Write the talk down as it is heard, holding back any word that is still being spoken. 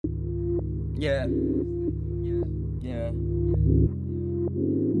Yeah.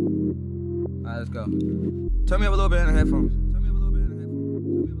 Alright, let's go. Turn me up a little bit in the headphones.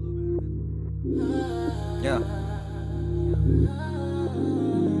 Yeah.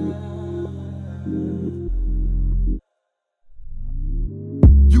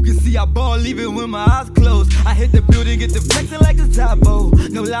 You can see I ball even when my eyes closed. I hit the building, get the flexing like a typo.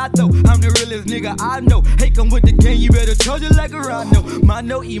 No lie though, I'm the realest nigga I know. Hey, come with the gang, you better charge it like a rhino.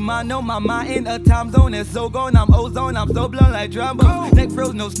 Mano, imano, my mind in a time zone. It's so gone, I'm ozone, I'm so blown like trombone. Neck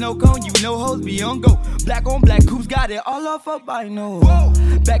froze, no snow cone, you know hoes be on go. Black on black coops, got it all off up, I know.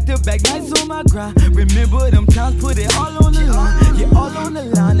 Back to back nights on my grind. Remember them times, put it all on the line. Yeah, all on the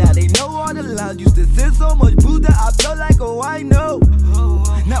line, now they know all the lines. Used to send so much booze that I felt like a wino.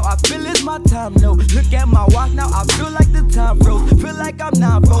 Now I feel it's my time, no. Look at my watch, now I feel like the time froze. Feel like I'm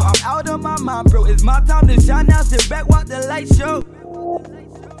not, bro, I'm out of my mind, bro. It's my time to shine now, sit back, watch the light show.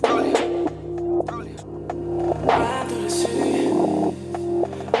 Ride through the city,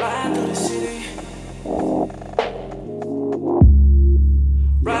 ride through the city.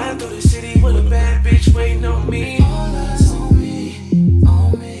 Ride through the city with a bad bitch waiting on me. All eyes on me,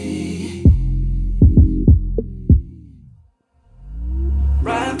 on me.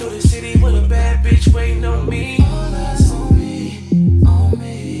 Ride through the city with a bad bitch waiting on me. All eyes on me, on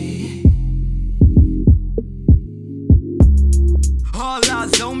me. All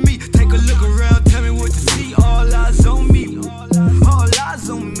eyes on me, take a look around, tell me what you see. All eyes on me, all eyes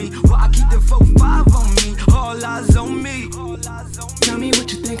on me. Why I keep the 4-5 on me? All eyes on me. Tell me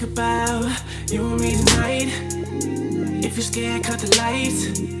what you think about you and me tonight. If you're scared, cut the lights.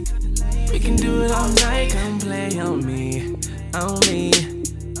 We can do it all night. Come play on me, on me.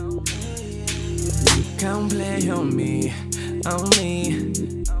 Come play on me, on me.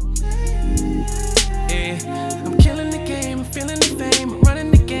 Yeah, I'm killing the game, I'm feeling the fame, I'm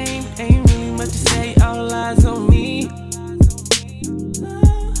running the game. Ain't really much to say, all eyes on me.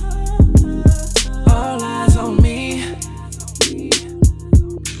 All eyes on me.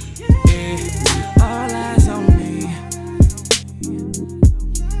 Yeah, all eyes on me.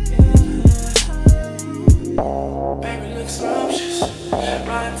 Yeah. Baby looks scrumptious,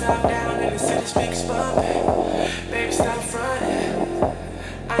 ride top down and the city speaks bumping. Baby stop fronting,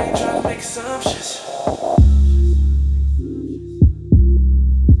 I ain't trying to make assumptions.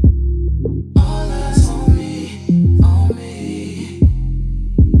 All eyes on me, on me.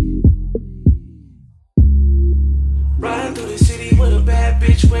 Riding through the city with a bad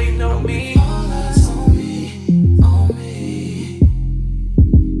bitch waiting on me. All eyes on me, on me.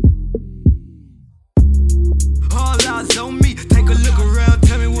 All eyes on me, take a look around,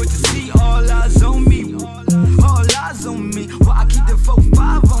 tell me what you see. All eyes on me, all eyes on me. Why I keep the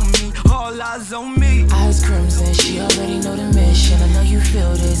 4-5 on me? All eyes on me. Eyes crimson, she already know the mission. I know you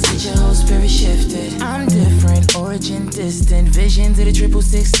feel this, get your whole spirit shifted. I'm different, origin distant, visions of the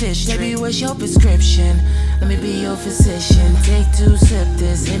 666 district. Baby, what's your prescription? Let me be your physician. Take 2, sip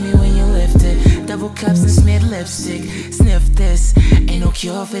this, hit me when you lift it. Double cups and smeared lipstick, sniff this. Ain't no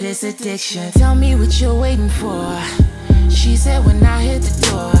cure for this addiction. Tell me what you're waiting for. She said when I hit the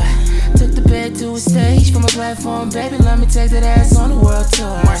door. Took the bed to a stage from a platform, baby, let me take that ass on the world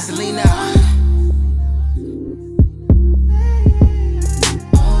tour. Marselino.